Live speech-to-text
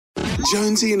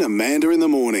Jonesy and Amanda in the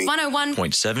morning.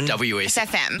 101.7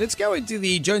 WSFM. Let's go into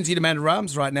the Jonesy and Amanda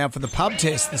Rams right now for the pub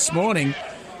test this morning.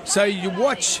 So you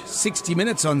watch 60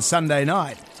 Minutes on Sunday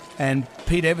night, and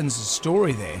Pete Evans'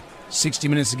 story there, 60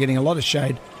 Minutes are getting a lot of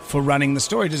shade for running the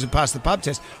story. Does it pass the pub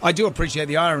test? I do appreciate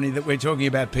the irony that we're talking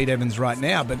about Pete Evans right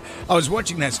now, but I was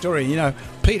watching that story. You know,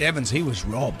 Pete Evans, he was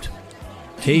robbed.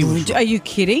 Are you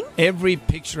kidding? Every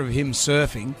picture of him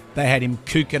surfing, they had him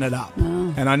kooking it up.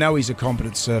 Oh. And I know he's a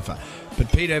competent surfer,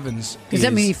 but Pete Evans Does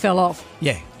that mean he fell off?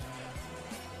 Yeah.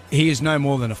 He is no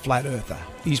more than a flat earther.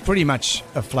 He's pretty much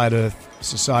a flat earth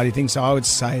society thing. So I would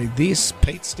say this,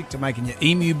 Pete, stick to making your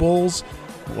emu balls,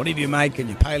 whatever you make, and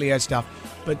your paleo stuff,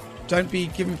 but don't be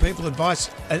giving people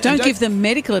advice. Don't give them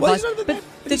medical advice.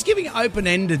 But he's giving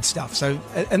open-ended stuff. So,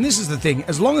 and this is the thing,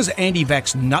 as long as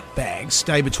anti-vax nutbags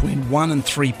stay between 1% and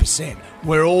 3%,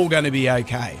 we're all going to be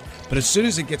okay. But as soon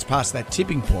as it gets past that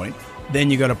tipping point, then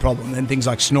you've got a problem. Then things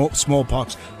like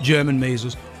smallpox, German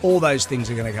measles, all those things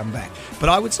are going to come back. But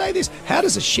I would say this, how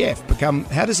does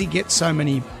he get so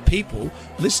many people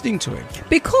listening to him?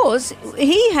 Because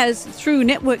he has, through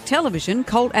network television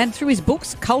and through his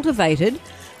books, cultivated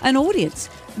an audience.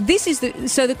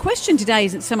 So the question today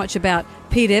isn't so much about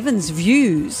Pete Evans'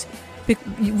 views.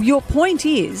 Your point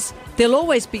is there'll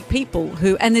always be people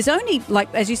who, and there's only,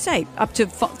 like as you say, up to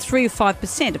 3 or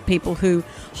 5% of people who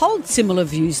hold similar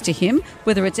views to him,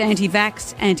 whether it's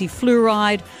anti-vax,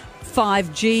 anti-fluoride,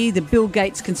 5G, the Bill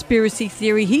Gates conspiracy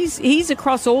theory. He's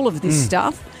across all of this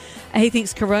stuff. He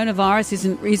thinks coronavirus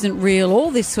isn't real,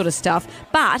 all this sort of stuff.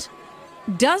 But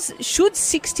should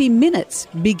 60 Minutes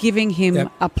be giving him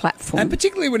a platform? And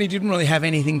particularly when he didn't really have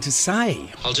anything to say.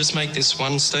 I'll just make this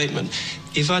one statement.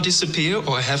 If I disappear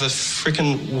or I have a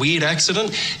freaking weird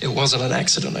accident, it wasn't an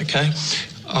accident, okay?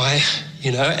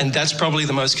 And that's probably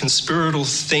the most conspiratorial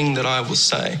thing that I will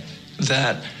say,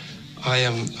 that I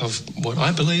am, of what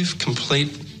I believe,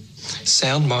 complete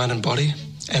sound mind and body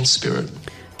and spirit.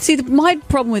 See, my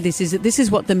problem with this is that this is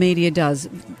what the media does.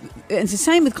 It's the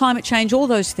same with climate change, all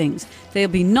those things.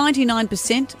 There'll be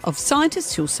 99% of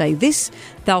scientists who'll say this.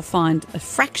 They'll find a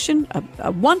fraction,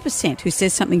 a 1% who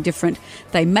says something different.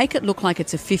 They make it look like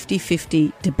it's a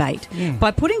 50-50 debate. By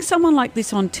putting someone like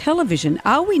this on television,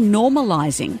 are we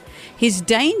normalising his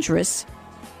dangerous,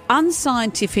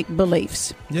 unscientific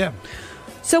beliefs? Yeah.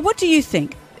 So what do you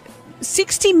think?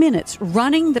 60 Minutes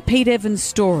running the Pete Evans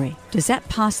story. Does that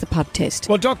pass the pub test?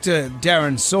 Well, Dr.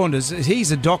 Darren Saunders,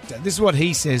 he's a doctor. This is what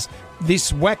he says.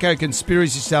 This wacko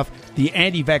conspiracy stuff, the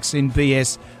anti-vaccine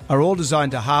BS, are all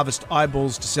designed to harvest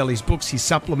eyeballs to sell his books, his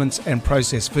supplements and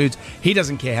processed foods. He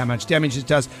doesn't care how much damage it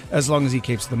does as long as he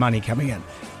keeps the money coming in.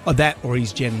 Or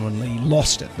he's genuinely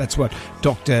lost it. That's what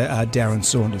Dr. Darren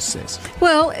Saunders says.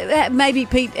 Well, maybe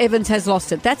Pete Evans has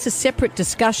lost it. That's a separate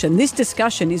discussion. This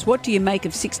discussion is, what do you make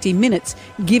of 60 Minutes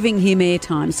giving him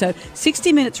airtime? So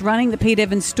 60 Minutes running the Pete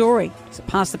Evans story. Does it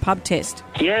pass the pub test?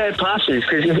 Yeah, it passes,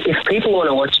 because if people want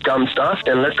to watch dumb stuff,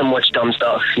 then let them watch dumb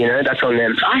stuff. That's on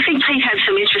them. I think Pete had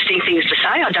some interesting things to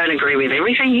say. I don't agree with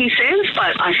everything he says,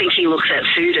 but I think he looks at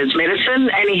food as medicine,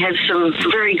 and he has some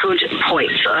very good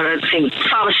points. I don't think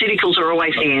pharmaceuticals are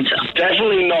always the answer.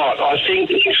 Definitely not. I think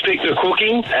he stick to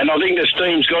cooking, and I think the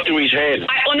steam's got to his head.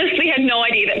 I honestly had no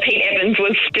idea that Pete Evans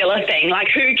was still a thing. Like,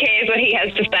 who cares what he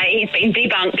has to say? He's been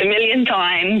debunked a million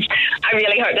times. I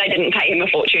really hope they didn't pay him a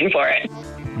fortune for it.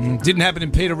 Didn't happen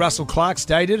in Peter Russell Clark's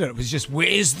day, did it? It was just,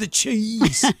 where's the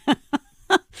cheese?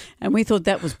 And we thought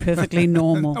that was perfectly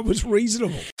normal. That was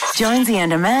reasonable. Jonesy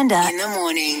and Amanda in the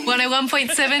morning.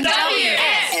 101.7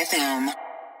 WSFM.